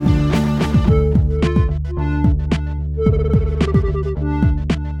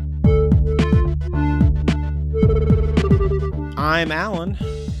I'm Alan.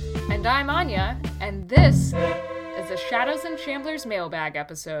 And I'm Anya, and this is the Shadows and Shamblers mailbag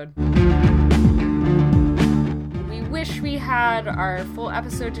episode. We wish we had our full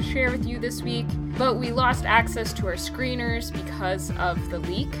episode to share with you this week, but we lost access to our screeners because of the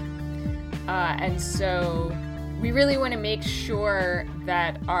leak. And so we really want to make sure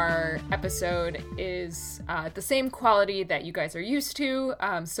that our episode is the same quality that you guys are used to.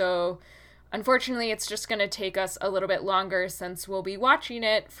 So unfortunately, it's just going to take us a little bit longer since we'll be watching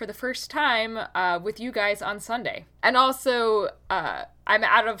it for the first time with you guys on Sunday. And also, I'm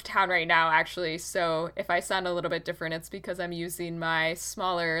out of town right now, actually, so if I sound a little bit different, it's because I'm using my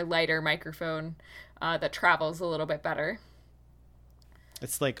smaller, lighter microphone that travels a little bit better.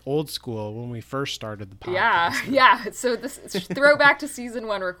 It's like old school when we first started the podcast. Yeah. So this is throwback to season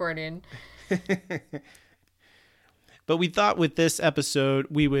 1 recording. But we thought with this episode,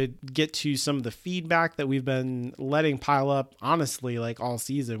 we would get to some of the feedback that we've been letting pile up, honestly, like all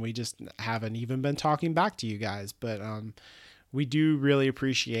season. We just haven't even been talking back to you guys. But we do really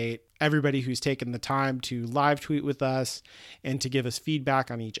appreciate everybody who's taken the time to live tweet with us and to give us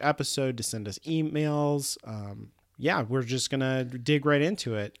feedback on each episode, to send us emails. Yeah, we're just going to dig right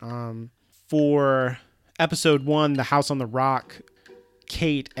into it. For episode 1, The House on the Rock,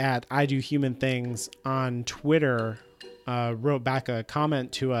 Kate at I Do Human Things on Twitter wrote back a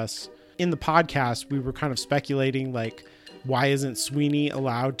comment to us. In the podcast, we were kind of speculating, like, why isn't Sweeney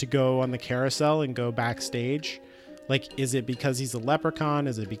allowed to go on the carousel and go backstage? Like, is it because he's a leprechaun?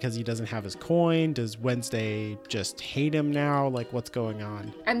 Is it because he doesn't have his coin? Does Wednesday just hate him now? Like, what's going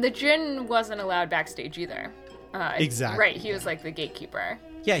on? And the djinn wasn't allowed backstage either. Exactly. Right, he was like the gatekeeper.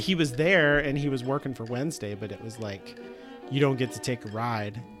 Yeah, he was there and he was working for Wednesday, but it was like, you don't get to take a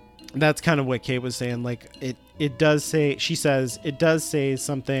ride. That's kind of what Kate was saying. Like, it does say, she says, it does say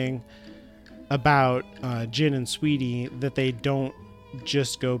something about Jin and Sweetie that they don't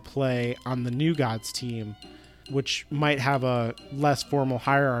just go play on the New Gods team, which might have a less formal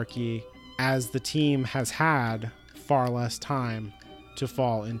hierarchy, as the team has had far less time to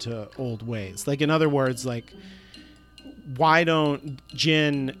fall into old ways. Like, in other words, like, why don't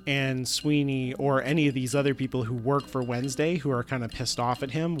Jin and Sweeney or any of these other people who work for Wednesday who are kind of pissed off at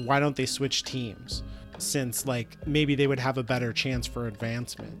him, why don't they switch teams? Since, like, maybe they would have a better chance for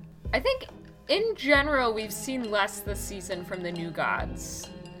advancement. I think in general we've seen less this season from the New Gods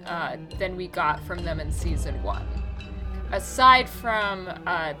than we got from them in season 1. Aside from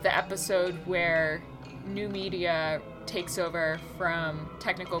the episode where New Media takes over from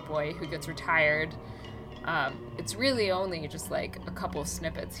Technical Boy, who gets retired, it's really only just like a couple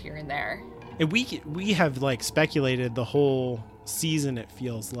snippets here and there. And we have like speculated the whole season, it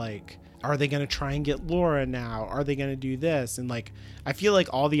feels like. Are they going to try and get Laura now? Are they going to do this? And like, I feel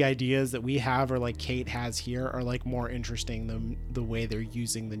like all the ideas that we have or like Kate has here are like more interesting than the way they're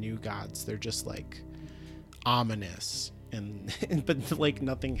using the New Gods. They're just like ominous and but like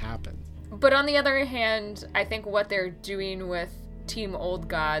nothing happens. But on the other hand, I think what they're doing with Team Old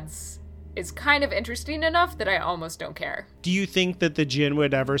Gods is kind of interesting enough that I almost don't care. Do you think that the Jinn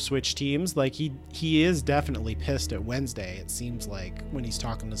would ever switch teams? Like, he is definitely pissed at Wednesday, it seems like, when he's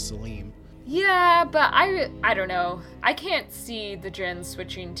talking to Salim. Yeah, but I don't know. I can't see the Jinn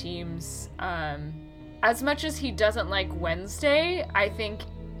switching teams. As much as he doesn't like Wednesday, I think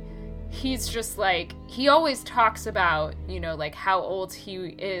he's just like, he always talks about, you know, like how old he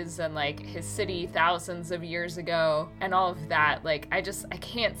is and like his city thousands of years ago and all of that. Like, I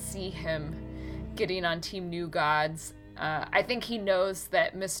can't see him getting on Team New Gods. I think he knows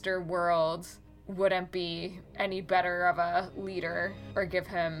that Mr. World wouldn't be any better of a leader or give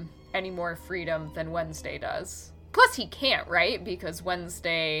him any more freedom than Wednesday does. Plus he can't, right? Because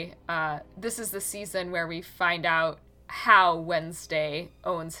Wednesday, this is the season where we find out how Wednesday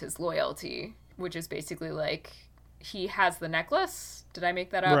owns his loyalty, which is basically like he has the necklace. Did I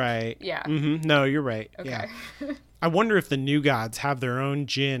make that up? Right. Yeah. Mm-hmm. No, you're right. Okay. Yeah. I wonder if the New Gods have their own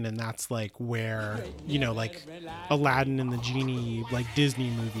Jinn, and that's like where, you know, like Aladdin and the Genie, like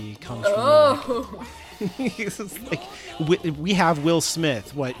Disney movie comes from. Oh. It's like, we have Will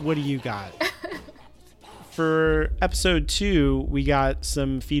Smith. What do you got? For episode 2, we got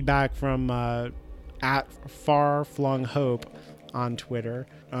some feedback from at Far Flung Hope on Twitter.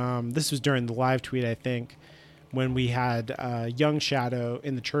 This was during the live tweet, I think, when we had young Shadow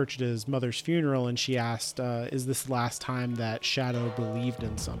in the church at his mother's funeral, and she asked, is this the last time that Shadow believed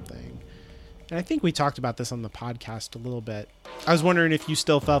in something? And I think we talked about this on the podcast a little bit. I was wondering if you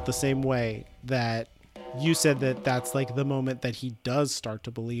still felt the same way, that you said that that's like the moment that he does start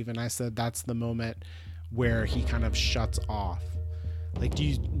to believe, and I said that's the moment where he kind of shuts off. Like, do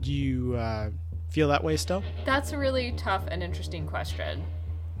you feel that way still? That's a really tough and interesting question.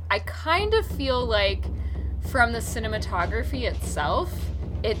 I kind of feel like from the cinematography itself,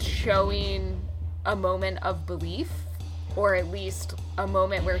 it's showing a moment of belief, or at least a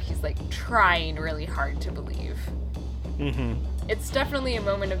moment where he's like trying really hard to believe. Mm-hmm. It's definitely a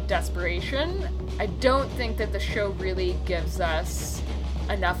moment of desperation. I don't think that the show really gives us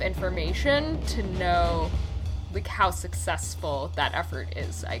enough information to know like how successful that effort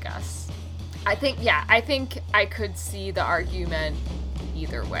is, I guess. I think I could see the argument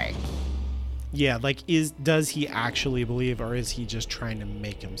either way. Yeah, like does he actually believe, or is he just trying to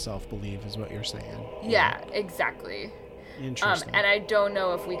make himself believe, is what you're saying? Yeah, exactly. Interesting. And I don't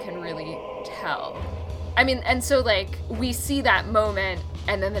know if we can really tell. I mean, and so like we see that moment,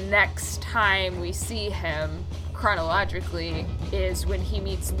 and then the next time we see him chronologically is when he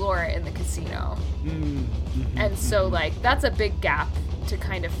meets Laura in the casino. Mm-hmm. And so like that's a big gap to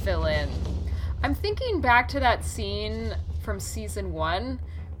kind of fill in. I'm thinking back to that scene from season 1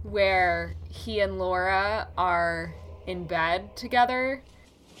 where he and Laura are in bed together.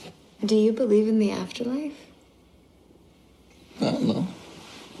 Do you believe in the afterlife? I don't know.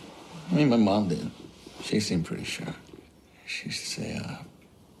 I mean, my mom did. She seemed pretty sure. She used to say,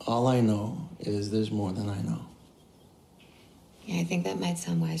 all I know is there's more than I know. Yeah, I think that might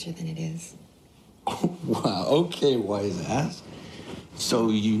sound wiser than it is. Oh, wow, okay, wise ass. So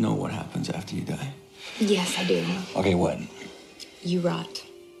you know what happens after you die? Yes, I do. Okay, what? You rot.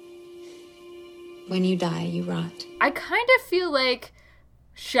 When you die, you rot. I kind of feel like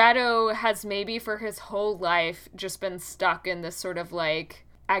Shadow has maybe for his whole life just been stuck in this sort of like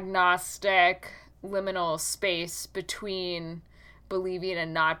agnostic, liminal space between believing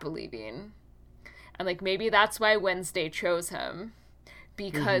and not believing. And like maybe that's why Wednesday chose him.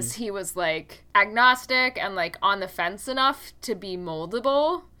 Because he was like agnostic and like on the fence enough to be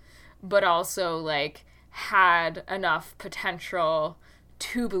moldable, but also like had enough potential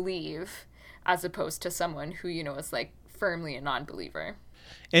to believe, as opposed to someone who, you know, is like firmly a non-believer.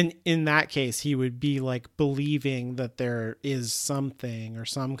 And in that case, he would be like believing that there is something or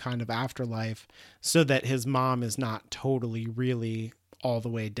some kind of afterlife so that his mom is not totally really all the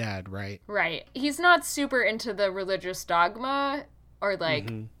way dead, right? Right. He's not super into the religious dogma or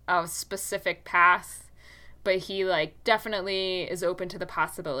like a specific path, but he like definitely is open to the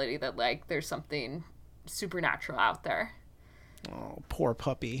possibility that like there's something supernatural out there. Oh, poor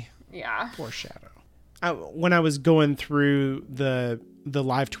puppy. Yeah. Poor Shadow. When I was going through the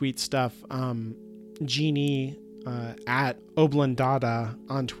live tweet stuff, Jeannie at Oblandada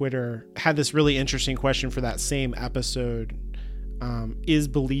on Twitter had this really interesting question for that same episode. Is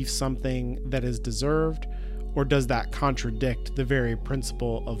belief something that is deserved, or does that contradict the very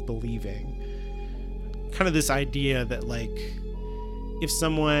principle of believing? Kind of this idea that like if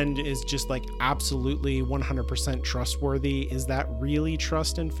someone is just like absolutely 100% trustworthy, is that really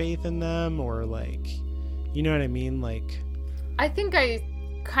trust and faith in them? Or like, you know what I mean? Like, I think I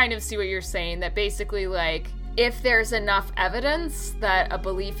kind of see what you're saying, that basically like if there's enough evidence that a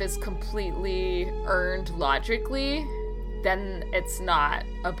belief is completely earned logically, then it's not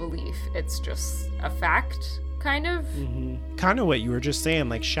a belief, it's just a fact, kind of. Kind of what you were just saying,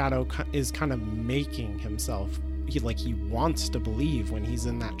 like Shadow is kind of making himself, he wants to believe when he's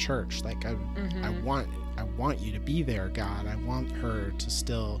in that church. Like I want you to be there, God. I want her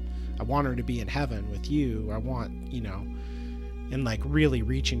to be in heaven with you. I want, you know, and like really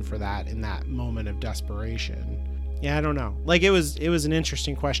reaching for that in that moment of desperation. Yeah, I don't know. Like it was an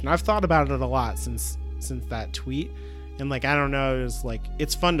interesting question. I've thought about it a lot since that tweet. And like, I don't know,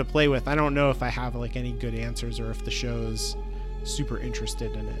 it's fun to play with. I don't know if I have like any good answers or if the show's super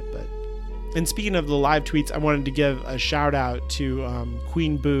interested in it. But, and speaking of the live tweets, I wanted to give a shout out to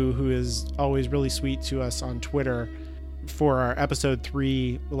Queen Boo, who is always really sweet to us on Twitter, for our episode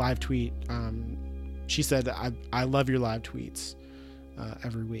 3 live tweet. She said, I love your live tweets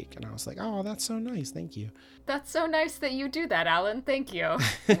every week. And I was like, oh, that's so nice. Thank you. That's so nice that you do that, Alan. Thank you.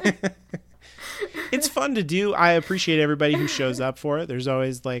 It's fun to do. I appreciate everybody who shows up for it. There's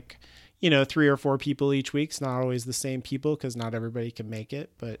always like, you know, 3 or 4 people each week. It's not always the same people because not everybody can make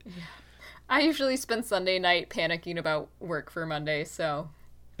it. But yeah. I usually spend Sunday night panicking about work for Monday, so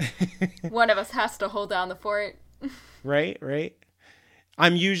one of us has to hold down the fort. Right.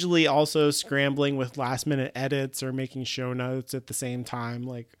 I'm usually also scrambling with last minute edits or making show notes at the same time.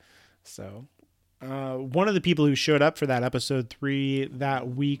 Like, so one of the people who showed up for that episode 3 that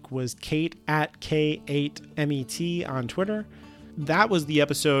week was Kate at K8MET on Twitter. That was the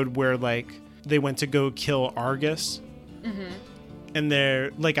episode where like they went to go kill Argus. And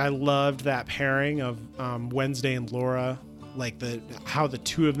they're like, I loved that pairing of Wednesday and Laura like how the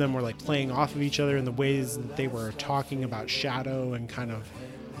two of them were like playing off of each other and the ways that they were talking about Shadow and kind of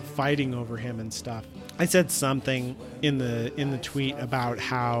fighting over him and stuff. I said something in the tweet about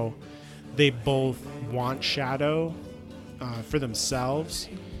how they both want Shadow for themselves,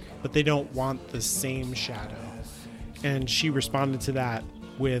 but they don't want the same Shadow. And she responded to that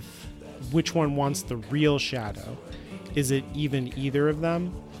with, which one wants the real Shadow? Is it even either of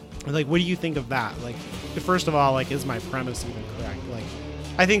them? Like, what do you think of that? Like, first of all, like, is my premise even correct? Like,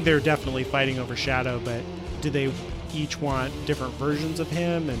 I think they're definitely fighting over Shadow, but do they each want different versions of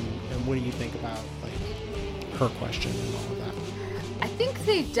him? And what do you think about, like, her question and all of that? I think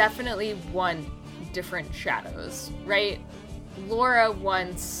they definitely want different Shadows, right? Laura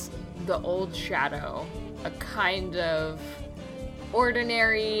wants the old Shadow, a kind of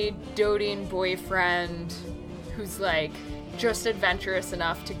ordinary, doting boyfriend who's, like, just adventurous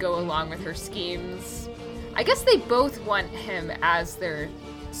enough to go along with her schemes. I guess they both want him as their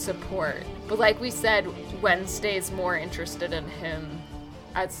support. But like we said, Wednesday's more interested in him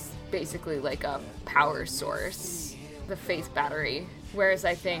as basically like a power source, the faith battery. Whereas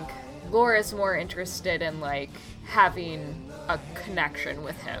I think Laura's more interested in like having a connection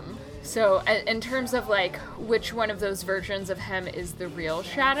with him. So in terms of like which one of those versions of him is the real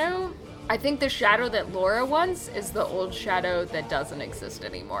Shadow, I think the Shadow that Laura wants is the old Shadow that doesn't exist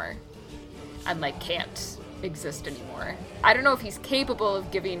anymore and like can't exist anymore. I don't know if he's capable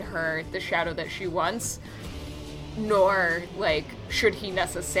of giving her the Shadow that she wants, nor like should he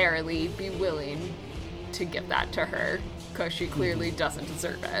necessarily be willing to give that to her, because she clearly doesn't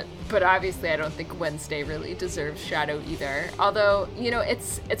deserve it. But obviously I don't think Wednesday really deserves Shadow either. Although, you know,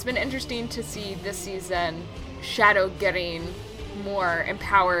 it's been interesting to see this season Shadow getting more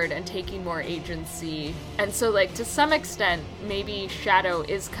empowered and taking more agency. And so like to some extent maybe Shadow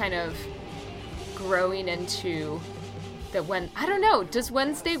is kind of growing into that. When I don't know, does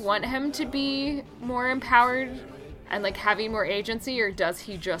Wednesday want him to be more empowered and like having more agency, or does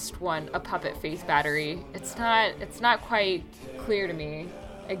he just want a puppet faith battery? It's not quite clear to me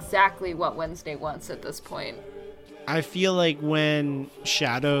exactly what Wednesday wants at this point. I feel like when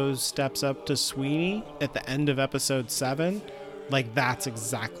Shadow steps up to Sweeney at the end of episode 7, like that's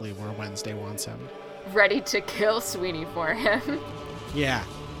exactly where Wednesday wants him. Ready to kill Sweeney for him. Yeah.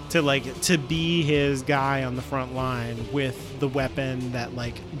 To be his guy on the front line with the weapon that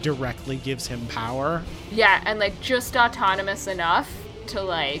like directly gives him power. Yeah, and like just autonomous enough to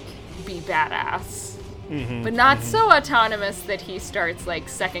like be badass. Mm-hmm, but not so autonomous that he starts like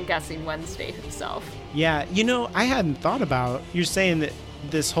second guessing Wednesday himself. Yeah, you know, I hadn't thought about, you're saying that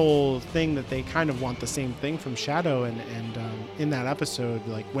this whole thing that they kind of want the same thing from Shadow, and in that episode,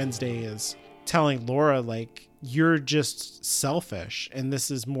 like Wednesday is telling Laura like, you're just selfish and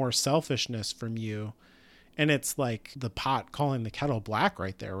this is more selfishness from you. And it's like the pot calling the kettle black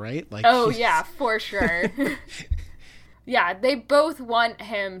right there, right? Like, oh yeah, for sure. Yeah, they both want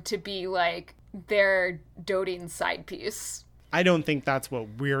him to be like their doting side piece. I don't think that's what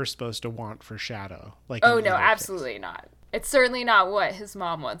we're supposed to want for Shadow. Like, oh no, absolutely not. It's certainly not what his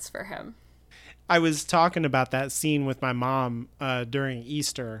mom wants for him. I was talking about that scene with my mom during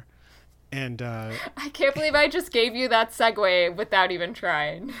Easter. And I can't believe I just gave you that segue without even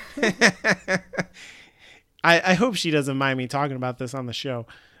trying. I hope she doesn't mind me talking about this on the show.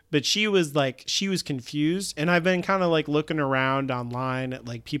 But she was confused. And I've been kind of like looking around online at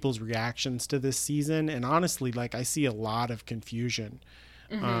like people's reactions to this season. And honestly, like I see a lot of confusion.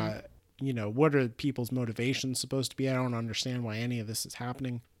 Mm-hmm. You know, what are people's motivations supposed to be? I don't understand why any of this is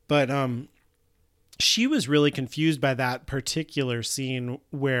happening. But she was really confused by that particular scene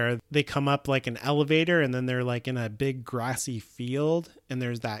where they come up like an elevator and then they're like in a big grassy field and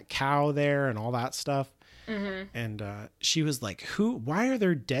there's that cow there and all that stuff. Mm-hmm. And she was like, why are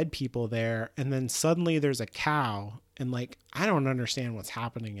there dead people there? And then suddenly there's a cow and like, I don't understand what's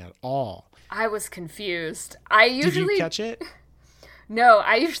happening at all. I was confused. Did you catch it? No,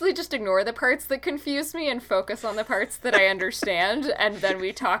 I usually just ignore the parts that confuse me and focus on the parts that I understand. And then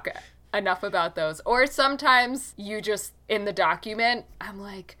we talk enough about those. Or sometimes you just, in the document, I'm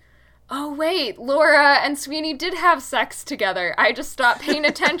like, oh wait, Laura and Sweeney did have sex together. I just stopped paying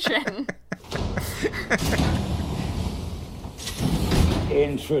attention.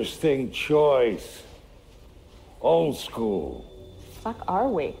 Interesting choice. Old school. Fuck are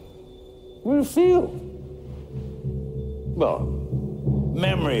we? We're a field. Well,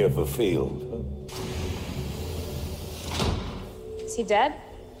 memory of a field. Is he dead?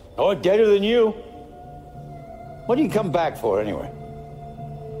 Oh, deader than you. What do you come back for, anyway?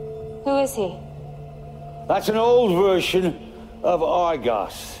 Who is he? That's an old version of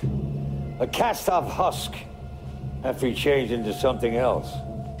Argos. A cast-off husk. after he changed into something else.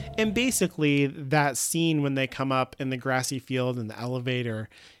 And basically, that scene when they come up in the grassy field in the elevator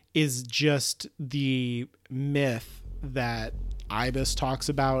is just the myth that Ibis talks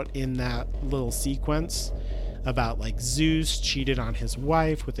about in that little sequence about like Zeus cheated on his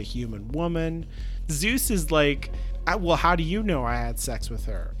wife with a human woman. Zeus is like, well, how do you know I had sex with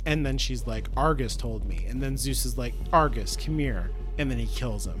her? And then she's like, Argus told me. And then Zeus is like, Argus, come here. And then he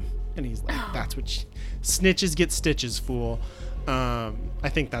kills him. And he's like, that's what snitches get stitches, fool. I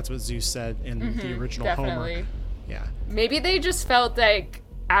think that's what Zeus said in the original definitely. Homer. Yeah. Maybe they just felt like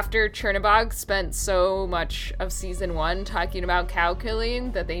after Chernobog spent so much of season 1 talking about cow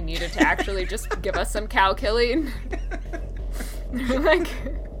killing that they needed to actually just give us some cow killing. Like,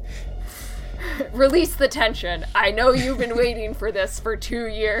 release the tension. I know you've been waiting for this for 2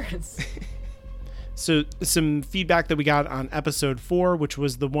 years. So some feedback that we got on episode 4, which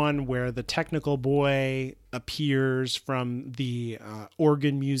was the one where the technical boy appears from the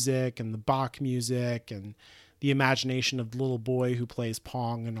organ music and the Bach music and the imagination of the little boy who plays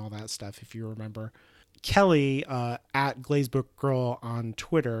Pong and all that stuff, if you remember. Kelly, at Glazebook Girl on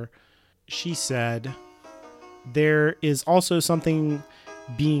Twitter, she said, there is also something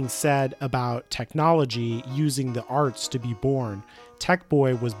being said about technology using the arts to be born. Tech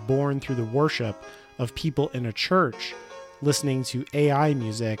Boy was born through the worship of people in a church listening to AI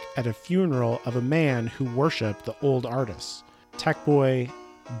music at a funeral of a man who worshiped the old artists. Tech Boy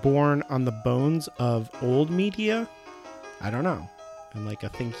born on the bones of old media? I don't know. And like a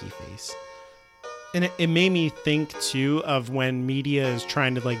thinky face. And it made me think too of when media is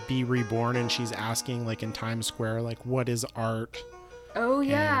trying to like be reborn and she's asking like in Times Square, like, what is art? Oh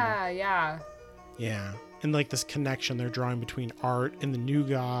yeah, and, yeah. Yeah. And like this connection they're drawing between art and the new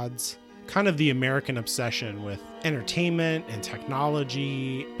gods. Kind of the American obsession with entertainment and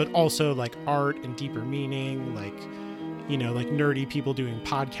technology, but also like art and deeper meaning, like, you know, like nerdy people doing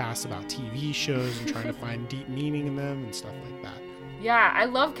podcasts about TV shows and trying to find deep meaning in them and stuff like that. Yeah, I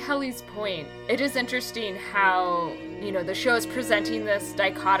love Kelly's point. It is interesting how, you know, the show is presenting this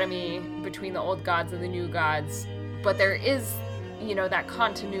dichotomy between the old gods and the new gods, but there is, you know, that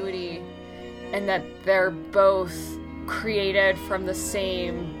continuity and that they're both created from the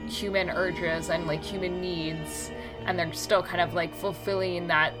same human urges and like human needs, and they're still kind of like fulfilling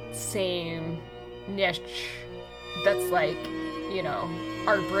that same niche that's like, you know,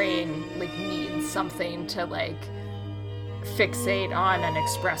 our brain like needs something to like fixate on and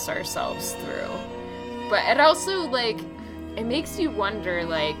express ourselves through. But it also like, it makes you wonder,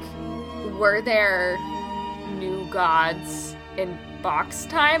 like, were there new gods in Bach's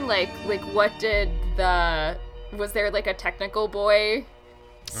time? Like what did was there like a technical boy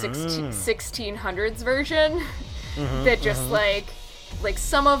 1600s version that just like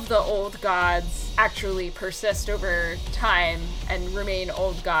some of the old gods actually persist over time and remain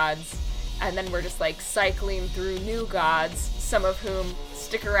old gods, and then we're just like cycling through new gods, some of whom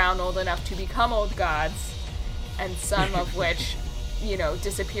stick around old enough to become old gods, and some of which, you know,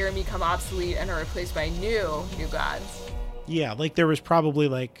 disappear and become obsolete and are replaced by new gods. Yeah, like there was probably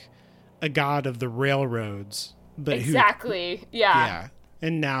like a god of the railroads, but exactly. Yeah.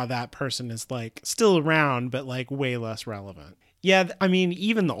 And now that person is like still around, but like way less relevant. Yeah, I mean,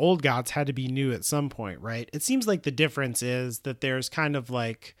 even the old gods had to be new at some point, right? It seems like the difference is that there's kind of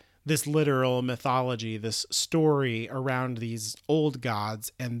like this literal mythology, this story around these old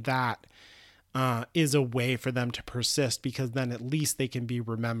gods, and that is a way for them to persist, because then at least they can be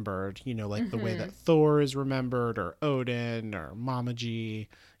remembered, you know, like the way that Thor is remembered, or Odin, or Mamaji,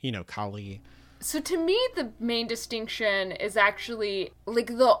 you know, Kali. So to me, the main distinction is actually, like,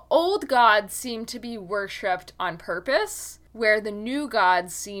 the old gods seem to be worshipped on purpose, where the new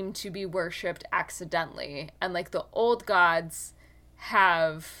gods seem to be worshipped accidentally. And, like, the old gods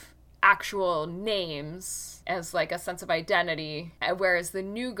have actual names as, like, a sense of identity, whereas the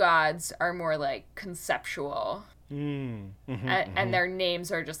new gods are more, like, conceptual. And their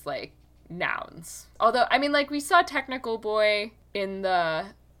names are just, like, nouns. Although, I mean, like, we saw Technical Boy in the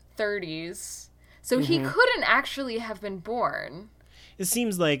 30s, so he couldn't actually have been born. It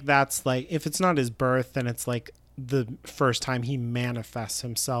seems like that's like, if it's not his birth, then it's like the first time he manifests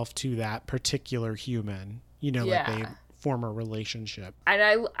himself to that particular human, you know, like they form a relationship.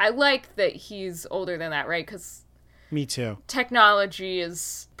 And I like that he's older than that, right? Because me too. Technology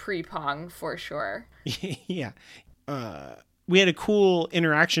is pre-Pong for sure. Yeah. We had a cool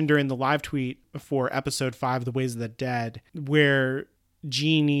interaction during the live tweet for episode 5, The Ways of the Dead, where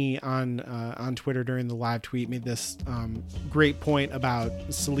Jeannie on Twitter during the live tweet made this great point about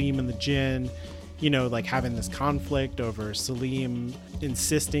Salim and the Jinn. like having this conflict over Salim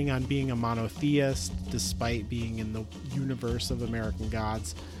insisting on being a monotheist despite being in the universe of American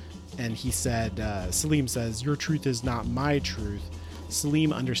Gods. And he said, Salim says, "Your truth is not my truth."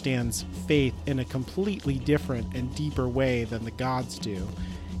 Salim understands faith in a completely different and deeper way than the gods do.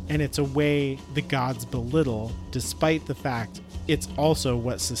 And it's a way the gods belittle, despite the fact it's also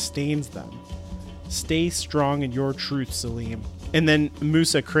what sustains them. Stay strong in your truth, Salim. And then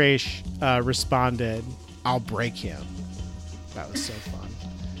Musa Kraish responded, "I'll break him." That was so fun.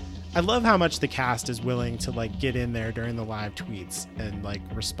 I love how much the cast is willing to like get in there during the live tweets and like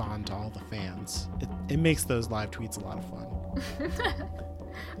respond to all the fans. It makes those live tweets a lot of fun.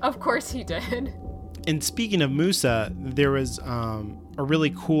 Of course he did. And speaking of Musa, there was a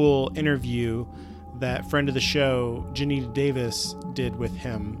really cool interview that friend of the show, Janita Davis, did with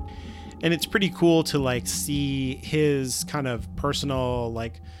him. And it's pretty cool to like see his kind of personal,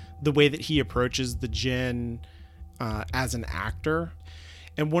 like the way that he approaches the Jinn as an actor.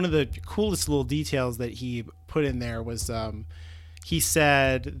 And one of the coolest little details that he put in there was he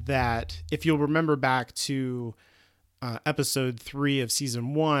said that if you'll remember back to episode 3 of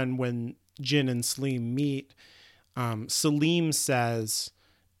season 1, when Jinn and Salim meet, Salim says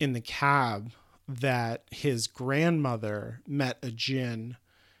in the cab that his grandmother met a Jinn,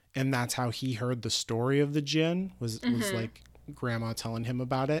 and that's how he heard the story of the Jinn, was like grandma telling him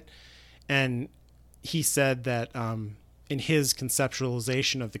about it. And he said that in his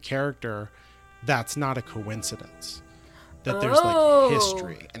conceptualization of the character, that's not a coincidence, that there's like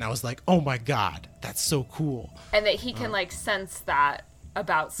history. And I was like, oh my God, that's so cool. And that he can like sense that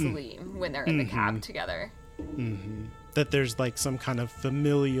about Salim when they're in the cab together. That there's like some kind of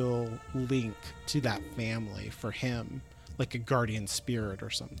familial link to that family for him, like a guardian spirit or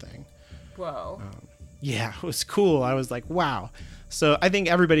something. Whoa. Yeah, it was cool. I was like, wow. So I think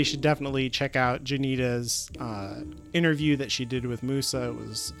everybody should definitely check out Janita's interview that she did with Musa. It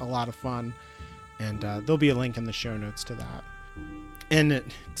was a lot of fun. And there'll be a link in the show notes to that. And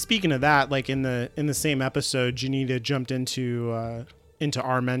speaking of that, like in the same episode, Janita jumped into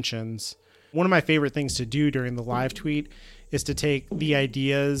our mentions. One of my favorite things to do during the live tweet is to take the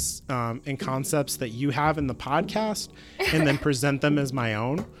ideas and concepts that you have in the podcast and then present them as my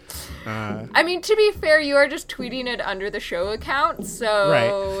own. I mean, to be fair, you are just tweeting it under the show account,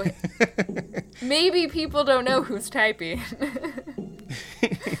 so right. Maybe people don't know who's typing.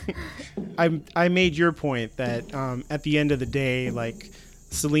 I made your point that at the end of the day, like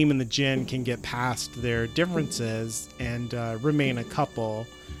Salim and the Jinn can get past their differences and remain a couple.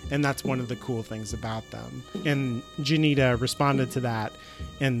 And that's one of the cool things about them. And Janita responded to that,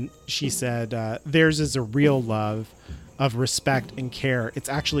 and she said, theirs is a real love of respect and care. It's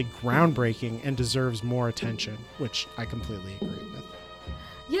actually groundbreaking and deserves more attention, which I completely agree with.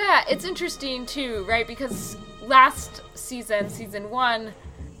 Yeah, it's interesting too, right? Because last season, season 1,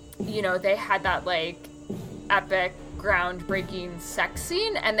 you know, they had that like epic, groundbreaking sex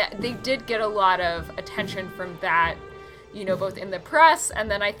scene, and that they did get a lot of attention from that, you know, both in the press, and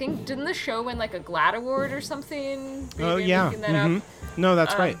then I think, didn't the show win like a GLAAD award or something? Oh yeah. No,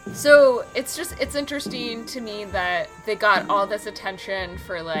 that's right. So it's interesting to me that they got all this attention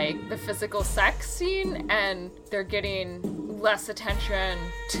for like the physical sex scene, and they're getting less attention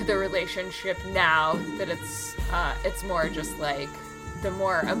to the relationship now that it's more just like the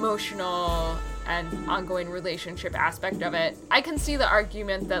more emotional and ongoing relationship aspect of it. I can see the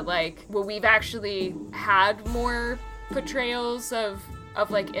argument that like, well, we've actually had more portrayals of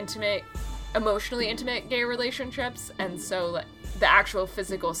like intimate, emotionally intimate gay relationships, and so like, the actual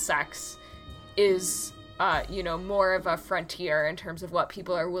physical sex is you know, more of a frontier in terms of what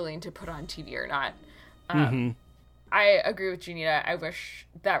people are willing to put on TV or not. I agree with Janita. I wish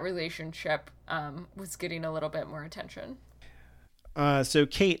that relationship was getting a little bit more attention. So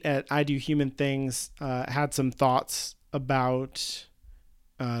Kate at I Do Human Things had some thoughts about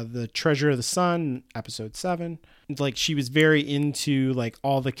the Treasure of the Sun, episode 7. Like, she was very into like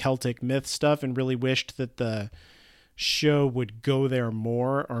all the Celtic myth stuff and really wished that the show would go there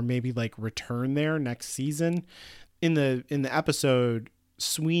more, or maybe like return there next season. In the episode,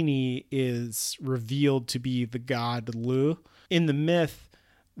 Sweeney is revealed to be the god Lu. In the myth,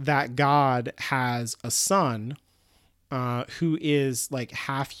 that god has a son who is like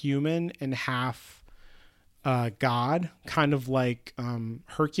half human and half god, kind of like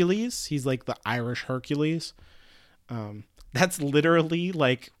Hercules. He's like the Irish Hercules. That's literally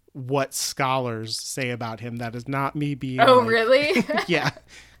like what scholars say about him. That is not me being really? Yeah,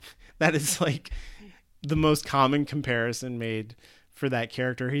 that is like the most common comparison made for that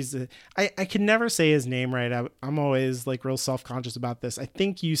character. I can never say his name right. I'm always like real self-conscious about this. I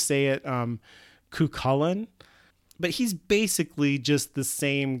think you say it Cuchulainn. But he's basically just the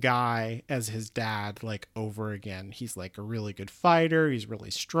same guy as his dad, like over again. He's like a really good fighter. He's really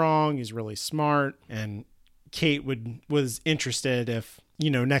strong. He's really smart. And Kate was interested if,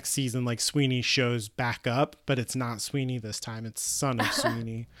 you know, next season, like Sweeney shows back up, but it's not Sweeney this time. It's son of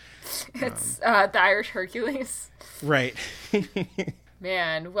Sweeney. It's the Irish Hercules. Right.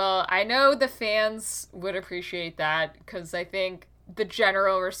 Man, well, I know the fans would appreciate that because I think the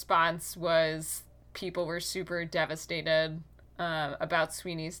general response was people were super devastated about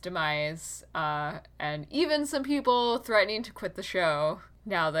Sweeney's demise, and even some people threatening to quit the show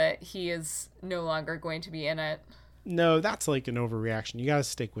now that he is no longer going to be in it. No, that's like an overreaction. You gotta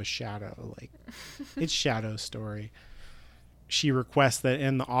stick with Shadow. Like, it's Shadow's story. She requests that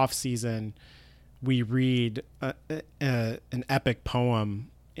in the off season we read an epic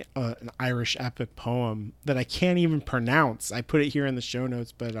poem, an Irish epic poem that I can't even pronounce. I put it here in the show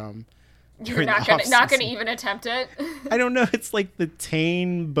notes, but you're not gonna even attempt it. I don't know. It's like the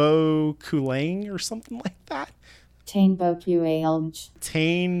Tain Bo Cuchulainn or something like that. Tain Bo Cuchulainn.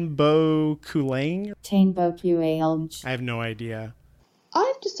 Tain Bo Cuchulainn. Tain Bo Cuchulainn. I have no idea.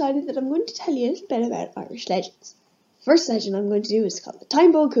 I've decided that I'm going to tell you a little bit about Irish legends. First legend I'm going to do is called the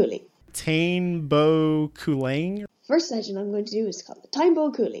Tain Bo Cuchulainn. Tain Bo Cuchulainn. First legend I'm going to do is called the Tain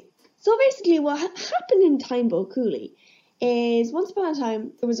Bo Cuchulainn. So basically what happened in Tain Bo Cuchulainn is once upon a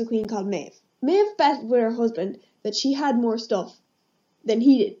time there was a queen called Maeve. Maeve bet with her husband that she had more stuff than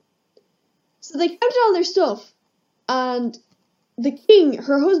he did. So they counted all their stuff, and the king,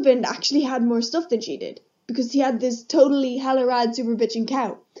 her husband, actually had more stuff than she did because he had this totally hella rad super bitchin'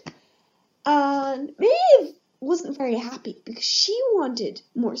 cow. And Maeve wasn't very happy because she wanted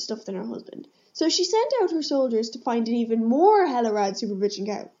more stuff than her husband. So she sent out her soldiers to find an even more hella rad super bitchin'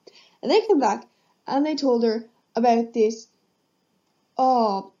 cow. And they came back and they told her about this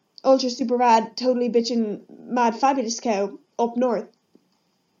ultra super rad, totally bitchin' mad fabulous cow up north.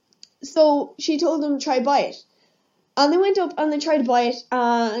 So she told them to try buy it. And they went up and they tried to buy it,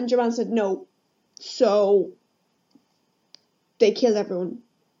 and Joanne said no. So they killed everyone.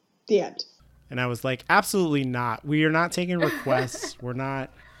 The end. And I was like, absolutely not. We are not taking requests. We're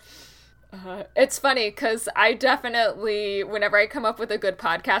not. It's funny because I definitely, whenever I come up with a good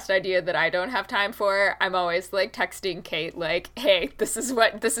podcast idea that I don't have time for, I'm always like texting Kate like, hey, this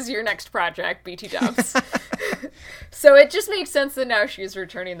is your next project, BT Dubs. So it just makes sense that now she's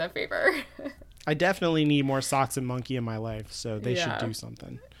returning the favor. I definitely need more Socks and Monkey in my life, so they should do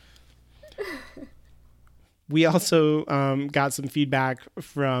something. We also got some feedback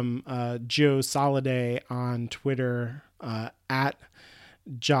from Joe Soliday on Twitter at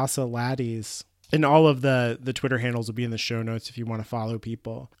Jossa Laddies. And all of the Twitter handles will be in the show notes if you want to follow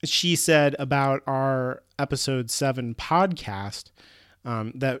people. She said about our episode 7 podcast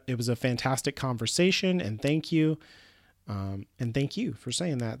that it was a fantastic conversation, and thank you. And thank you for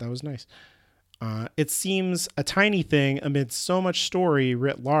saying that. That was nice. It seems a tiny thing amid so much story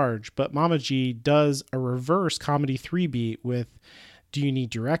writ large, but Mama G does a reverse comedy 3-beat with Do You Need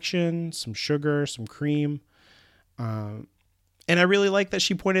Direction, some sugar, some cream. And I really like that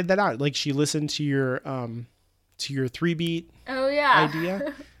she pointed that out. Like, she listened to your 3-beat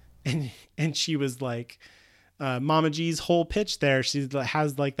idea. And she was like, Mama G's whole pitch there, she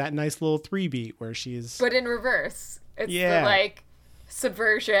has like that nice little 3-beat where she's... But in reverse. It's the like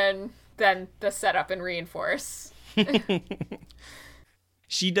subversion, then the setup and reinforce.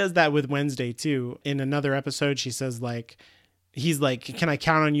 She does that with Wednesday too. In another episode, she says like, he's like, can I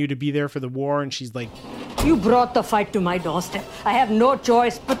count on you to be there for the war? And she's like, you brought the fight to my doorstep. I have no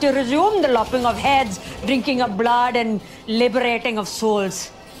choice but to resume the lopping of heads, drinking of blood, and liberating of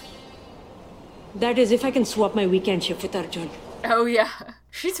souls. That is, if I can swap my weekend shift with Arjun. Oh, yeah.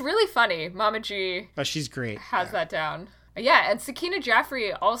 She's really funny. Mama G. Oh, she's great. Has that down. Yeah, and Sakina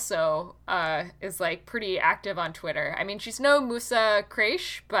Jaffrey also is like pretty active on Twitter. I mean, she's no Musa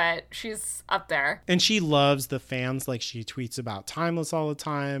Kraish, but she's up there. And she loves the fans. Like, she tweets about Timeless all the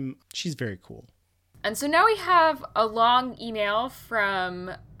time. She's very cool. And so now we have a long email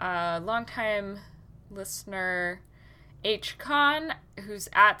from a longtime listener, H. Khan, who's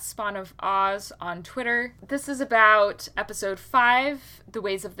at Spawn of Oz on Twitter. This is about episode 5, The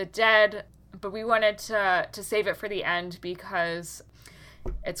Ways of the Dead, but we wanted to save it for the end because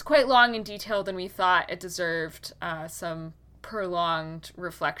it's quite long and detailed, and we thought it deserved some prolonged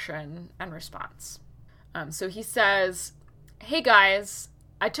reflection and response. So he says, "Hey guys,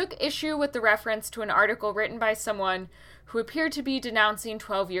 I took issue with the reference to an article written by someone who appeared to be denouncing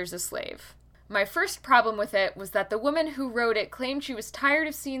 12 Years a Slave. My first problem with it was that the woman who wrote it claimed she was tired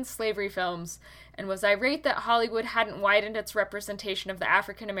of seeing slavery films and was irate that Hollywood hadn't widened its representation of the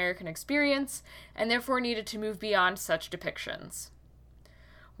African American experience and therefore needed to move beyond such depictions.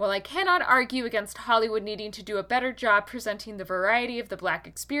 While I cannot argue against Hollywood needing to do a better job presenting the variety of the Black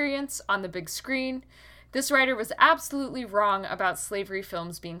experience on the big screen, this writer was absolutely wrong about slavery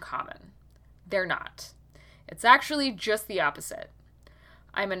films being common. They're not. It's actually just the opposite.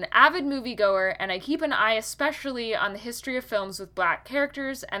 I'm an avid moviegoer, and I keep an eye especially on the history of films with Black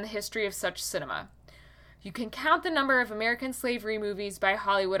characters and the history of such cinema. You can count the number of American slavery movies by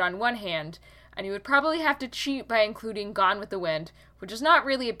Hollywood on one hand, and you would probably have to cheat by including Gone with the Wind, which is not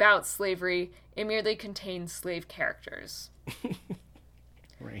really about slavery, it merely contains slave characters.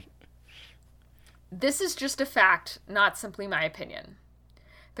 Right. This is just a fact, not simply my opinion.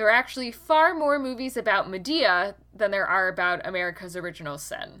 There are actually far more movies about Medea than there are about America's original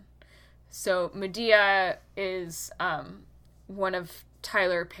sin. So Medea is one of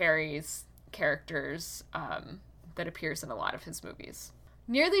Tyler Perry's characters that appears in a lot of his movies.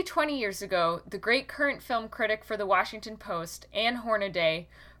 Nearly 20 years ago, the great current film critic for the Washington Post, Anne Hornaday,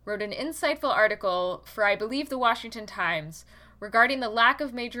 wrote an insightful article for, I believe, the Washington Times regarding the lack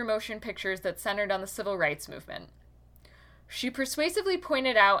of major motion pictures that centered on the civil rights movement. She persuasively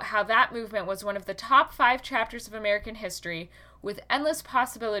pointed out how that movement was one of the top 5 chapters of American history, with endless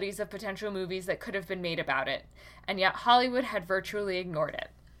possibilities of potential movies that could have been made about it, and yet Hollywood had virtually ignored it.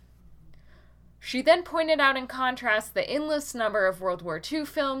 She then pointed out in contrast the endless number of World War II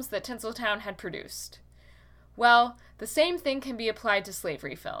films that Tinseltown had produced. Well, the same thing can be applied to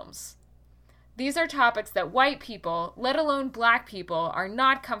slavery films. These are topics that white people, let alone Black people, are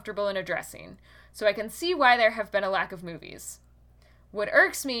not comfortable in addressing, so I can see why there have been a lack of movies. What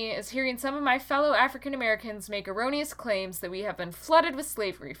irks me is hearing some of my fellow African Americans make erroneous claims that we have been flooded with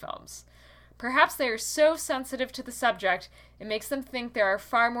slavery films. Perhaps they are so sensitive to the subject, it makes them think there are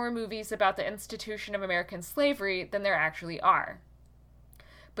far more movies about the institution of American slavery than there actually are.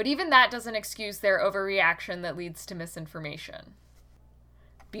 But even that doesn't excuse their overreaction that leads to misinformation.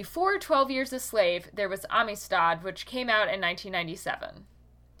 Before 12 Years a Slave, there was Amistad, which came out in 1997.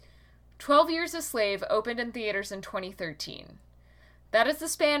 12 Years a Slave opened in theaters in 2013. That is the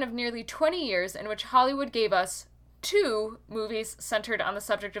span of nearly 20 years in which Hollywood gave us 2 movies centered on the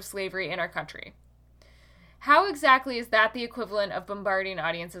subject of slavery in our country. How exactly is that the equivalent of bombarding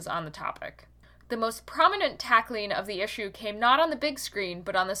audiences on the topic? The most prominent tackling of the issue came not on the big screen,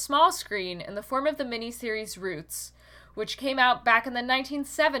 but on the small screen in the form of the miniseries Roots, which came out back in the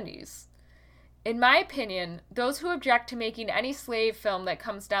 1970s. In my opinion, those who object to making any slave film that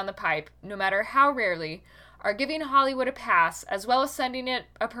comes down the pipe, no matter how rarely, are giving Hollywood a pass, as well as sending it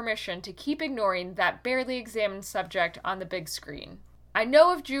a permission to keep ignoring that barely examined subject on the big screen. I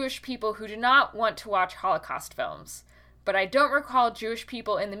know of Jewish people who do not want to watch Holocaust films, but I don't recall Jewish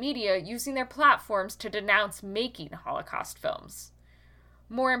people in the media using their platforms to denounce making Holocaust films.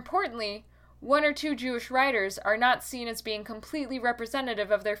 More importantly, 1 or 2 Jewish writers are not seen as being completely representative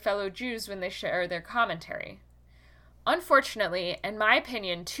of their fellow Jews when they share their commentary. Unfortunately, in my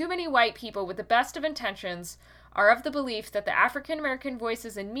opinion, too many white people with the best of intentions are of the belief that the African American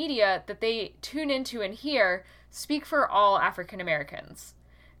voices in media that they tune into and hear speak for all African Americans.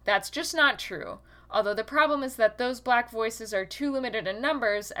 That's just not true, although the problem is that those Black voices are too limited in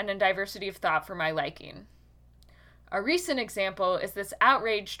numbers and in diversity of thought for my liking. A recent example is this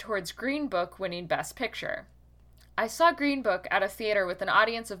outrage towards Green Book winning Best Picture. I saw Green Book at a theater with an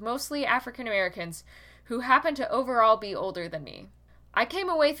audience of mostly African Americans who happened to overall be older than me. I came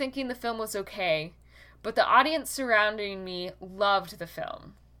away thinking the film was okay, but the audience surrounding me loved the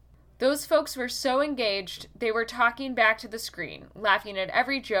film. Those folks were so engaged, they were talking back to the screen, laughing at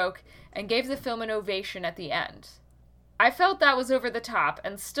every joke, and gave the film an ovation at the end. I felt that was over the top,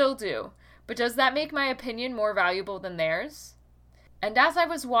 and still do, but does that make my opinion more valuable than theirs? And as I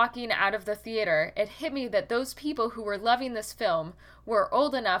was walking out of the theater, it hit me that those people who were loving this film were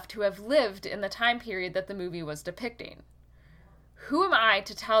old enough to have lived in the time period that the movie was depicting. Who am I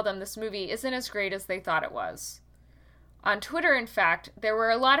to tell them this movie isn't as great as they thought it was? On Twitter, in fact, there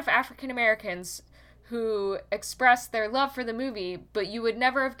were a lot of African Americans who expressed their love for the movie, but you would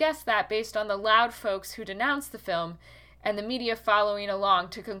never have guessed that based on the loud folks who denounced the film and the media following along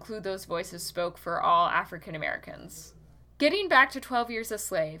to conclude those voices spoke for all African Americans. Getting back to 12 Years a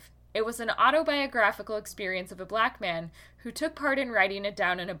Slave, it was an autobiographical experience of a Black man who took part in writing it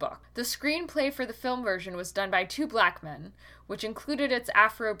down in a book. The screenplay for the film version was done by 2 Black men, which included its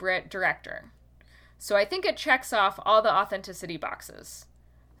Afro-Brit director. So I think it checks off all the authenticity boxes.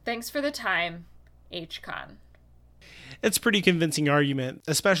 Thanks for the time, H. Khan. It's a pretty convincing argument,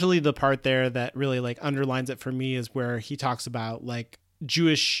 especially the part there that really like underlines it for me is where he talks about like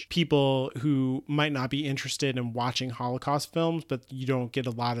Jewish people who might not be interested in watching Holocaust films, but you don't get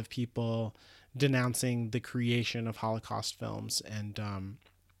a lot of people denouncing the creation of Holocaust films, and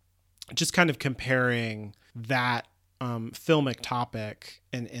just kind of comparing that filmic topic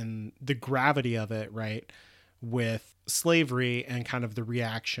and the gravity of it, right, with slavery and kind of the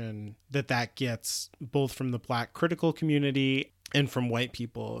reaction that gets both from the Black critical community and from white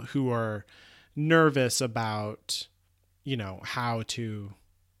people who are nervous about, you know, how to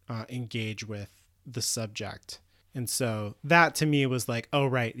engage with the subject. And so that to me was like, oh,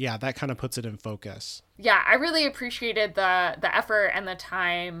 right. Yeah, that kind of puts it in focus. Yeah, I really appreciated the effort and the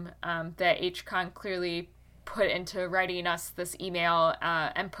time that HCon clearly put into writing us this email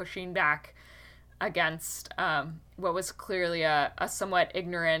and pushing back against what was clearly a somewhat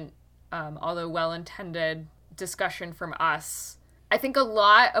ignorant, although well-intended discussion from us. I think a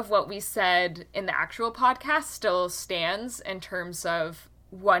lot of what we said in the actual podcast still stands in terms of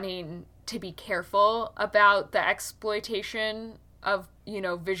wanting to be careful about the exploitation of, you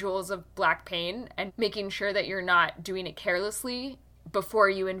know, visuals of Black pain and making sure that you're not doing it carelessly. Before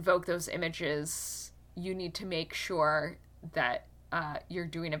you invoke those images, you need to make sure that you're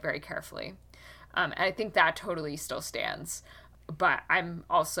doing it very carefully. And I think that totally still stands. But I'm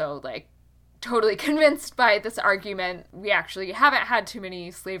also like totally convinced by this argument. We actually haven't had too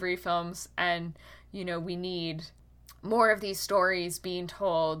many slavery films, and, you know, we need more of these stories being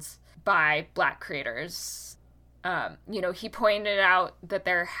told by Black creators. You know, he pointed out that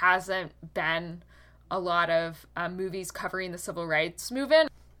there hasn't been a lot of movies covering the civil rights movement.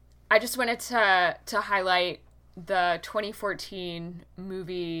 I just wanted to highlight the 2014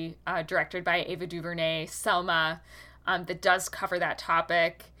 movie directed by Ava DuVernay, Selma, that does cover that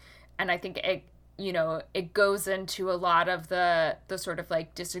topic. And I think it, you know, it goes into a lot of the sort of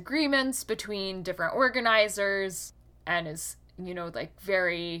like disagreements between different organizers, and is, you know, like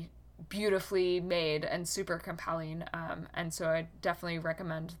very beautifully made and super compelling. And so I definitely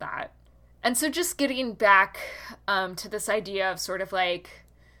recommend that. And so just getting back to this idea of sort of like,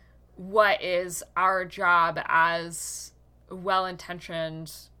 what is our job as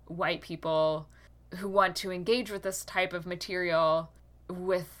well-intentioned white people who want to engage with this type of material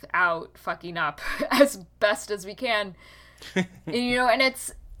without fucking up as best as we can. You know, and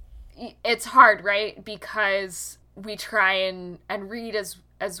it's hard, right? Because we try and read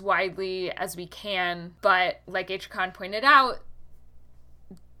as widely as we can, but like HCon pointed out,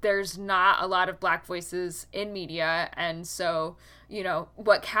 there's not a lot of Black voices in media, and so, you know,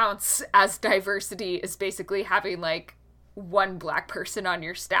 what counts as diversity is basically having like one Black person on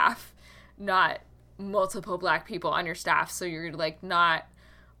your staff, not multiple Black people on your staff. So you're like not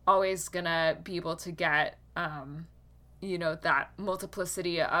always gonna be able to get you know, that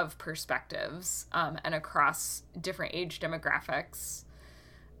multiplicity of perspectives and across different age demographics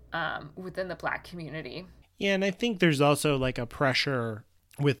within the Black community. Yeah, and I think there's also like a pressure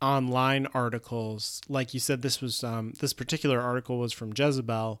with online articles. Like you said, this was this particular article was from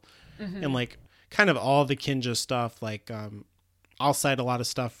Jezebel, and like kind of all the Kinja stuff, like I'll cite a lot of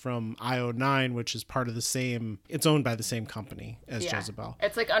stuff from IO9, which is part of the same, it's owned by the same company as Jezebel.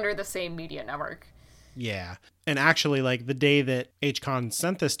 It's like under the same media network. Yeah. And actually, like the day that HCon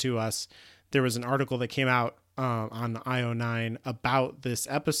sent this to us, there was an article that came out on IO9 about this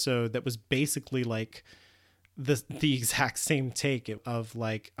episode that was basically like the exact same take of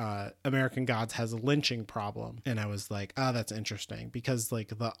like American Gods has a lynching problem. And I was like, oh, that's interesting, because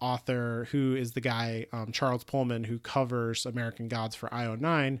like the author, who is the guy, Charles Pullman, who covers American Gods for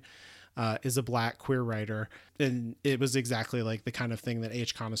IO9, is a Black queer writer. And it was exactly like the kind of thing that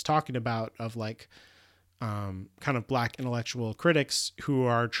HCon is talking about, of like kind of Black intellectual critics who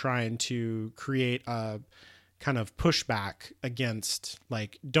are trying to create a kind of pushback against,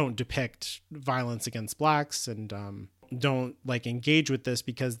 like, don't depict violence against Blacks, and don't like engage with this,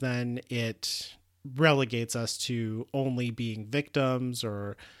 because then it relegates us to only being victims,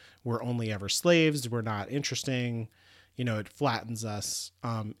 or we're only ever slaves. We're not interesting. You know, it flattens us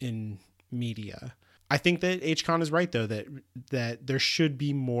in media. I think that HCon is right, though, that there should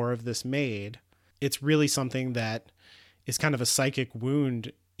be more of this made. It's really something that is kind of a psychic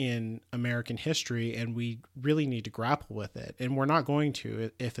wound in American history, and we really need to grapple with it. And we're not going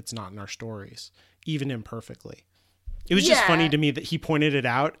to if it's not in our stories, even imperfectly. It was just funny to me that he pointed it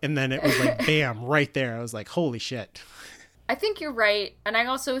out, and then it was like, bam, right there. I was like, holy shit. I think you're right. And I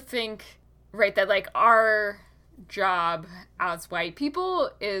also think, right, that like our job as white people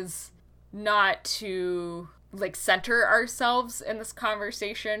is not to like center ourselves in this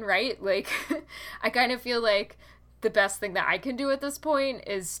conversation, right? Like I kind of feel like the best thing that I can do at this point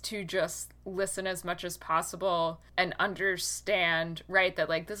is to just listen as much as possible and understand, right, that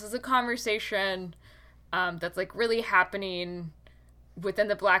like this is a conversation that's like really happening within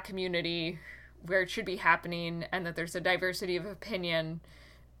the Black community where it should be happening, and that there's a diversity of opinion,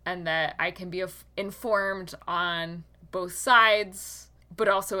 and that I can be informed on both sides, but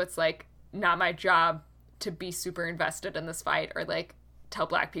also it's like not my job to be super invested in this fight or like tell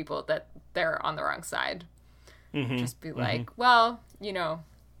Black people that they're on the wrong side. Just be like, well, you know,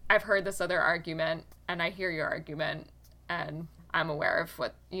 I've heard this other argument and I hear your argument and I'm aware of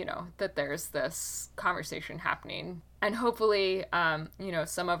what, you know, that there's this conversation happening. And hopefully, you know,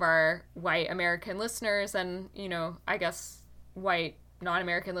 some of our white American listeners and, you know, I guess white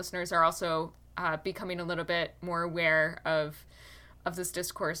non-American listeners are also becoming a little bit more aware of this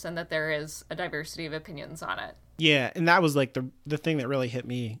discourse and that there is a diversity of opinions on it. Yeah, and that was like the thing that really hit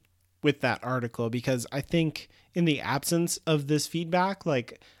me with that article, because I think in the absence of this feedback,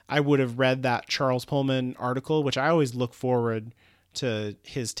 like I would have read that Charles Pullman article, which I always look forward to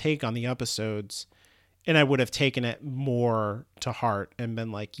his take on the episodes, and I would have taken it more to heart and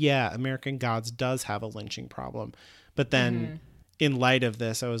been like, yeah, American Gods does have a lynching problem. But then in light of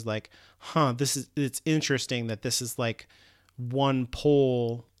this, I was like, it's interesting that this is like one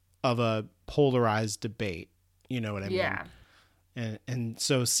pole of a polarized debate. You know what I mean? Yeah. And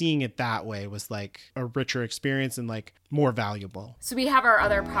so seeing it that way was like a richer experience and like more valuable. So we have our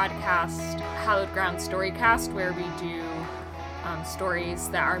other podcast, Hallowed Ground Storycast, where we do stories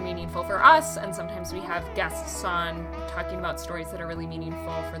that are meaningful for us, and sometimes we have guests on talking about stories that are really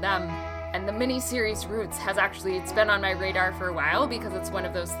meaningful for them. And the mini-series Roots it's been on my radar for a while because it's one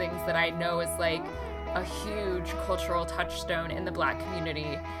of those things that I know is like a huge cultural touchstone in the Black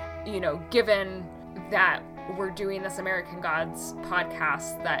community. You know, given that we're doing this American Gods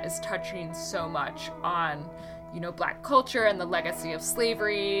podcast that is touching so much on, you know, Black culture and the legacy of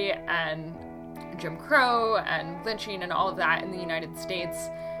slavery and Jim Crow and lynching and all of that in the United States,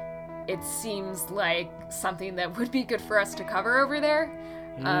 it seems like something that would be good for us to cover over there.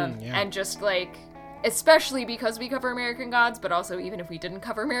 And just like, especially because we cover American Gods, but also even if we didn't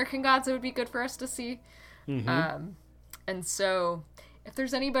cover American Gods, it would be good for us to see. And so if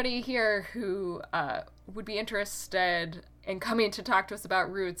there's anybody here who would be interested in coming to talk to us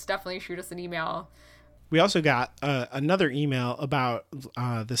about Roots, definitely shoot us an email. We also got another email about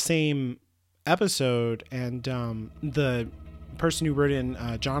the same episode, and the person who wrote in,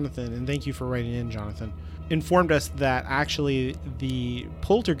 Jonathan, and thank you for writing in, Jonathan, informed us that actually the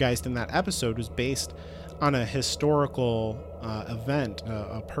poltergeist in that episode was based on a historical event,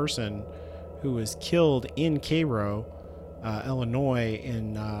 a person who was killed in Cairo, Illinois,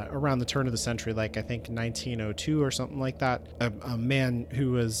 in around the turn of the century, like I think 1902 or something like that. A man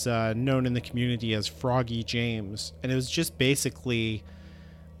who was known in the community as Froggy James, and it was just basically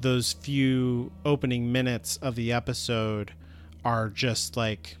those few opening minutes of the episode are just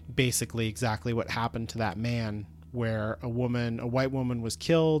like basically exactly what happened to that man, where a white woman was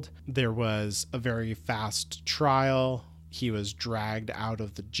killed. There was a very fast trial. He was dragged out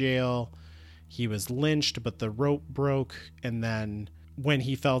of the jail. He was lynched, but the rope broke. And then when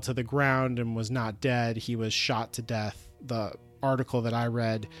he fell to the ground and was not dead, he was shot to death. The article that I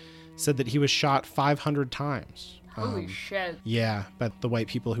read said that he was shot 500 times. Holy shit. Yeah, but the white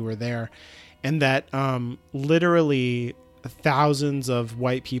people who were there. And that literally thousands of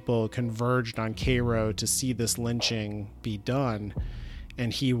white people converged on Cairo to see this lynching be done.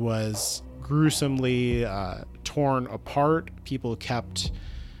 And he was gruesomely torn apart. People kept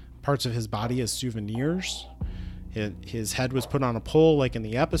parts of his body as souvenirs. His head was put on a pole like in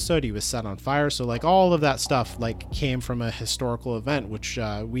the episode. He was set on fire. So like all of that stuff like came from a historical event, which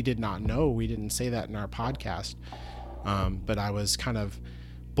we did not know. We didn't say that in our podcast. But I was kind of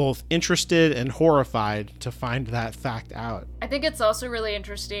both interested and horrified to find that fact out. I think it's also really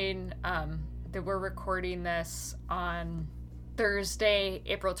interesting that we're recording this on Thursday,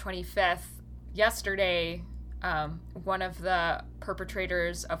 April 25th. Yesterday, one of the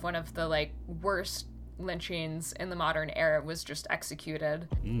perpetrators of one of the like worst lynchings in the modern era was just executed.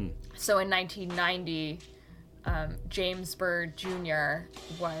 So in 1990, James Byrd Jr.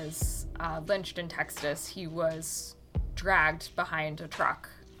 was lynched in Texas. He was dragged behind a truck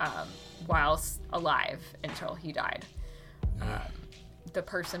whilst alive until he died. The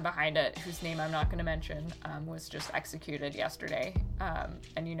person behind it, whose name I'm not going to mention, was just executed yesterday.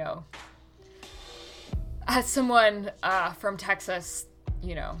 And, you know, as someone from Texas,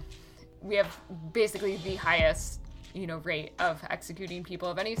 you know, we have basically the highest, you know, rate of executing people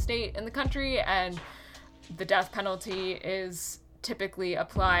of any state in the country, and the death penalty is typically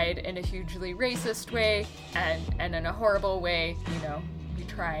applied in a hugely racist way and in a horrible way. You know, we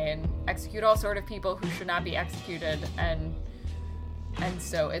try and execute all sort of people who should not be executed, and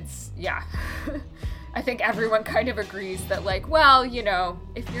so it's, yeah. I think everyone kind of agrees that, like, well, you know,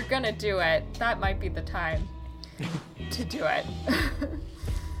 if you're gonna do it, that might be the time to do it.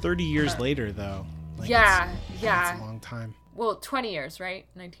 30 years later, though. Like, yeah. That's a long time. Well, 20 years, right?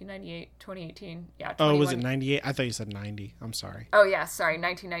 1998, 2018. Yeah, 21. Oh, was it 98? I thought you said 90. I'm sorry. Oh, yeah, sorry,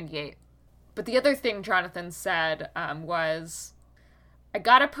 1998. But the other thing Jonathan said was, I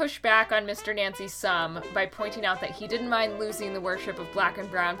gotta push back on Mr. Nancy some by pointing out that he didn't mind losing the worship of black and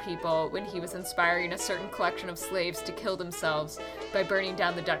brown people when he was inspiring a certain collection of slaves to kill themselves by burning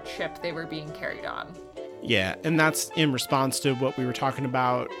down the Dutch ship they were being carried on. Yeah, and that's in response to what we were talking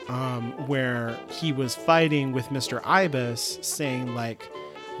about, where he was fighting with Mr. Ibis, saying, like,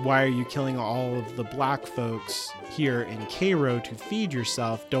 why are you killing all of the black folks here in Cairo to feed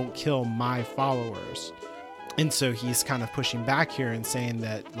yourself? Don't kill my followers. And so he's kind of pushing back here and saying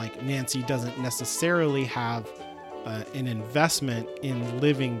that, like, Nancy doesn't necessarily have an investment in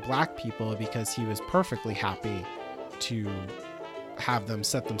living black people, because he was perfectly happy to have them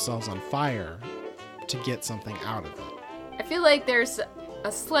set themselves on fire to get something out of it. I feel like there's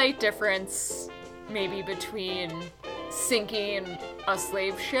a slight difference maybe between sinking a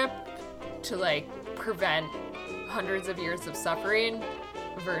slave ship to, like, prevent hundreds of years of suffering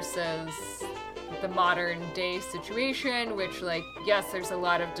versus the modern day situation, which, like, yes, there's a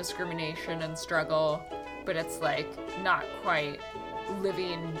lot of discrimination and struggle, but it's, like, not quite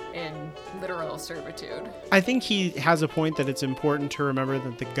living in literal servitude. I think he has a point that it's important to remember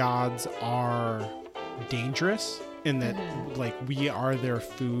that the gods are dangerous, and that like we are their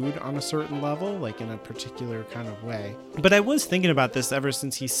food on a certain level, like in a particular kind of way. But I was thinking about this ever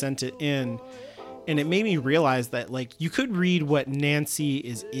since he sent it in, and it made me realize that, like, you could read what Nancy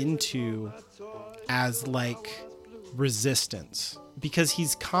is into as, like, resistance, because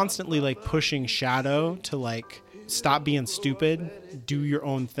he's constantly, like, pushing Shadow to, like, stop being stupid, do your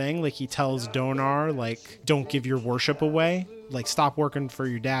own thing. Like, he tells Donar, like, don't give your worship away, like, stop working for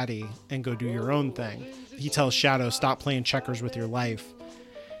your daddy and go do your own thing. He tells Shadow, stop playing checkers with your life.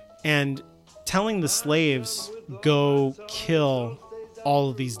 And telling the slaves, go kill all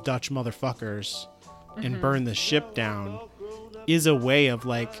of these Dutch motherfuckers and burn the ship down, is a way of,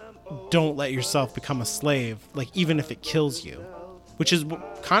 like, don't let yourself become a slave, like, even if it kills you, which is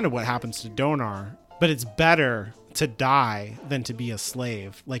kind of what happens to Donar. But it's better to die than to be a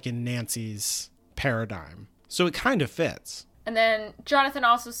slave, like in Nancy's paradigm. So it kind of fits. And then Jonathan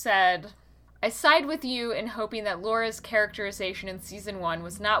also said, I side with you in hoping that Laura's characterization in season 1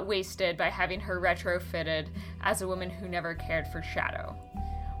 was not wasted by having her retrofitted as a woman who never cared for Shadow.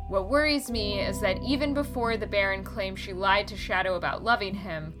 What worries me is that even before the Baron claimed she lied to Shadow about loving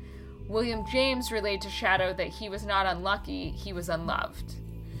him, William James relayed to Shadow that he was not unlucky, he was unloved.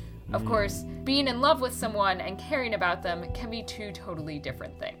 Of course, being in love with someone and caring about them can be two totally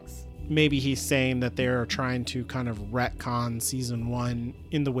different things. Maybe he's saying that they're trying to kind of retcon season 1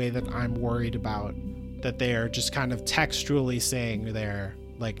 in the way that I'm worried about, that they are just kind of textually saying they're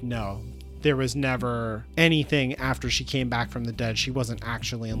like, no, there was never anything after she came back from the dead. She wasn't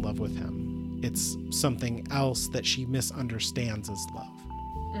actually in love with him. It's something else that she misunderstands as love.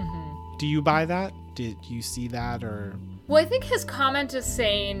 Do you buy that? Did you see that? Or... Well, I think his comment is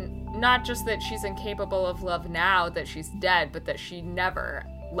saying not just that she's incapable of love now that she's dead, but that she never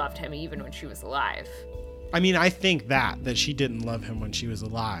loved him even when she was alive. I mean, I think that she didn't love him when she was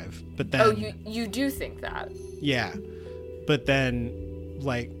alive, but then... Oh, you do think that? Yeah. But then,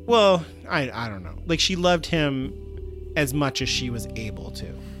 like, well, I don't know. Like, she loved him as much as she was able to.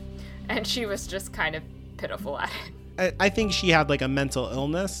 And she was just kind of pitiful at it. I think she had, like, a mental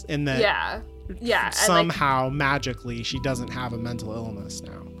illness in that... Yeah. Somehow, magically, she doesn't have a mental illness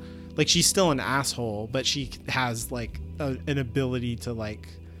now. Like, she's still an asshole, but she has, like, an ability to, like,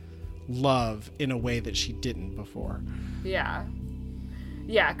 love in a way that she didn't before. Yeah,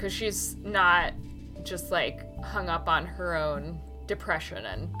 because she's not just, like, hung up on her own depression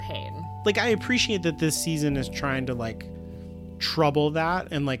and pain. Like, I appreciate that this season is trying to, like, trouble that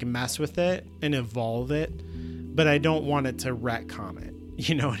and, like, mess with it and evolve it, but I don't want it to retcon it.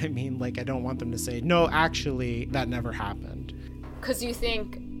 You know what I mean? Like, I don't want them to say, no, actually, that never happened. Because you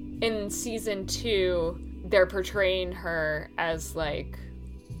think in season 2, they're portraying her as, like...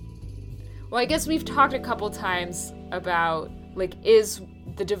 Well, I guess we've talked a couple times about, like, is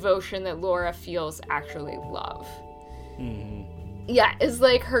the devotion that Laura feels actually love? Yeah, is,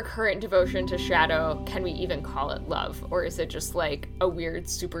 like, her current devotion to Shadow, can we even call it love? Or is it just, like, a weird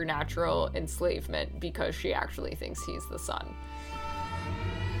supernatural enslavement because she actually thinks he's the son?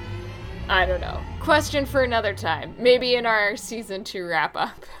 I don't know. Question for another time. Maybe in our season 2 wrap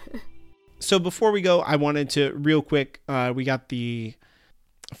up. So before we go, I wanted to real quick, we got the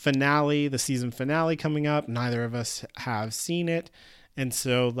finale, the season finale coming up. Neither of us have seen it. And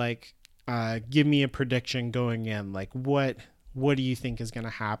so give me a prediction going in. Like what do you think is going to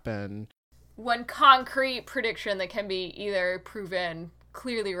happen? One concrete prediction that can be either proven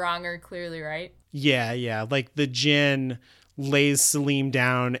clearly wrong or clearly right. Yeah. Like the Jinn lays Salim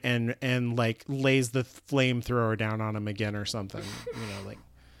down and like lays the flamethrower down on him again or something.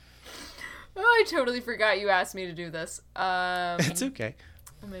 Oh, I totally forgot you asked me to do this. It's okay.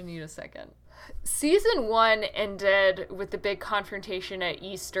 I'm gonna need a second. Season 1 ended with the big confrontation at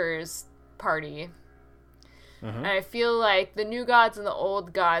Easter's party. And I feel like the new gods and the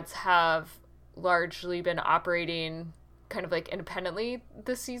old gods have largely been operating kind of like independently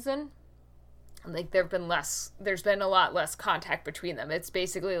this season. And like there's been a lot less contact between them. It's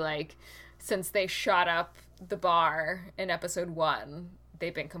basically like since they shot up the bar in episode 1,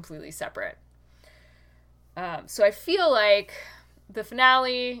 they've been completely separate. So I feel like the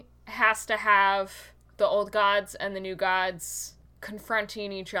finale has to have the old gods and the new gods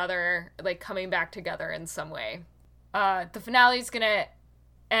confronting each other, like coming back together in some way. The finale is gonna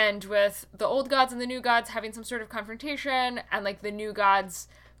end with the old gods and the new gods having some sort of confrontation, and like the new gods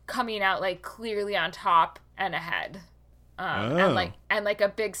coming out like clearly on top and ahead. And like a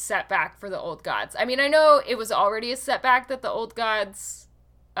big setback for the old gods. I mean, I know it was already a setback that the old gods,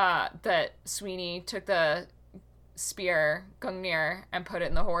 that Sweeney took the spear, Gungnir, and put it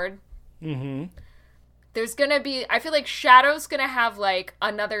in the Horde. Mm-hmm. There's gonna be, I feel like Shadow's gonna have like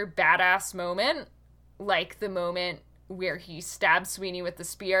another badass moment, like the moment where he stabs Sweeney with the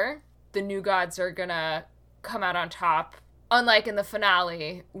spear. The new gods are gonna come out on top. Unlike in the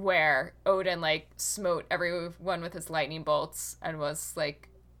finale where Odin like smote everyone with his lightning bolts and was like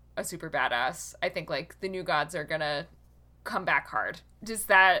a super badass, I think like the new gods are gonna come back hard. Is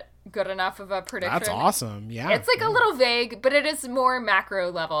that good enough of a prediction? That's awesome. Yeah. It's like a little vague, but it is more macro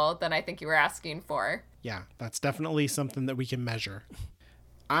level than I think you were asking for. Yeah, that's definitely something that we can measure.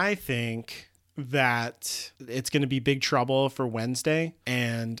 I think that it's going to be big trouble for Wednesday,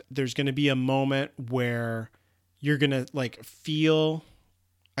 and there's going to be a moment where you're going to like feel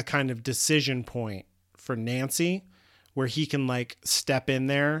a kind of decision point for Nancy where he can like step in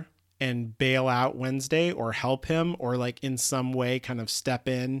there and bail out Wednesday or help him or like in some way kind of step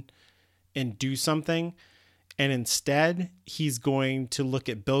in and do something. And instead he's going to look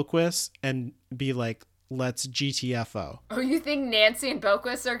at Bilquis and be like, let's GTFO. Oh, you think Nancy and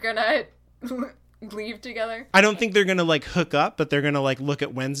Bilquis are going to leave together? I don't think they're going to like hook up, but they're going to like look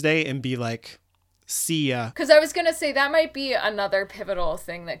at Wednesday and be like, see ya. Because I was going to say that might be another pivotal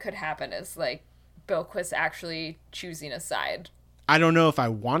thing that could happen is like Bilquis actually choosing a side. I don't know if I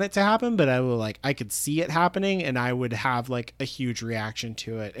want it to happen, but I could see it happening and I would have like a huge reaction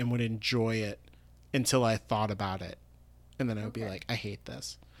to it and would enjoy it until I thought about it. And then I would be like, I hate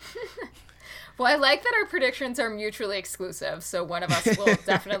this. Well, I like that our predictions are mutually exclusive. So one of us will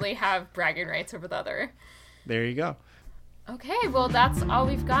definitely have bragging rights over the other. There you go. Okay, well, that's all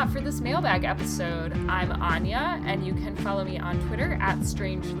we've got for this mailbag episode. I'm Anya, and you can follow me on Twitter at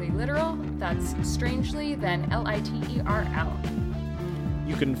StrangelyLiteral. That's strangely, then LITERL.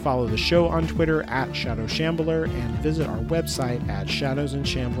 You can follow the show on Twitter at Shadow Shambler and visit our website at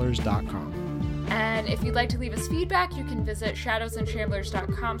shadowsandshamblers.com. And if you'd like to leave us feedback, you can visit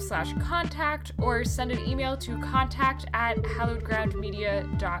shadowsandshamblers.com/contact or send an email to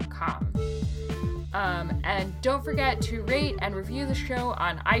contact@hallowedgroundmedia.com. And don't forget to rate and review the show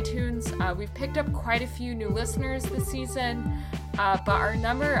on iTunes. We've picked up quite a few new listeners this season, but our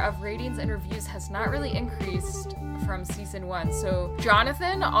number of ratings and reviews has not really increased from season 1. So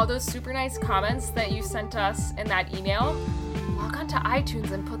Jonathan, all those super nice comments that you sent us in that email, log on to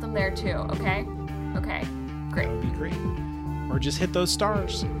iTunes and put them there too, okay? Okay, great. That would be great. Or just hit those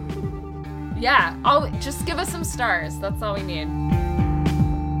stars. Yeah, just give us some stars. That's all we need.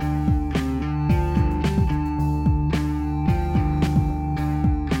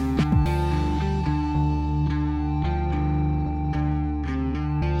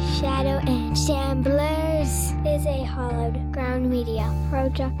 Shadow and Shamblers is a Hallowed Ground Media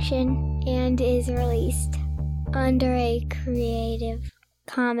production and is released under a Creative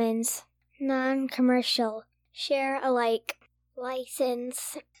Commons non-commercial share alike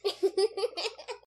license.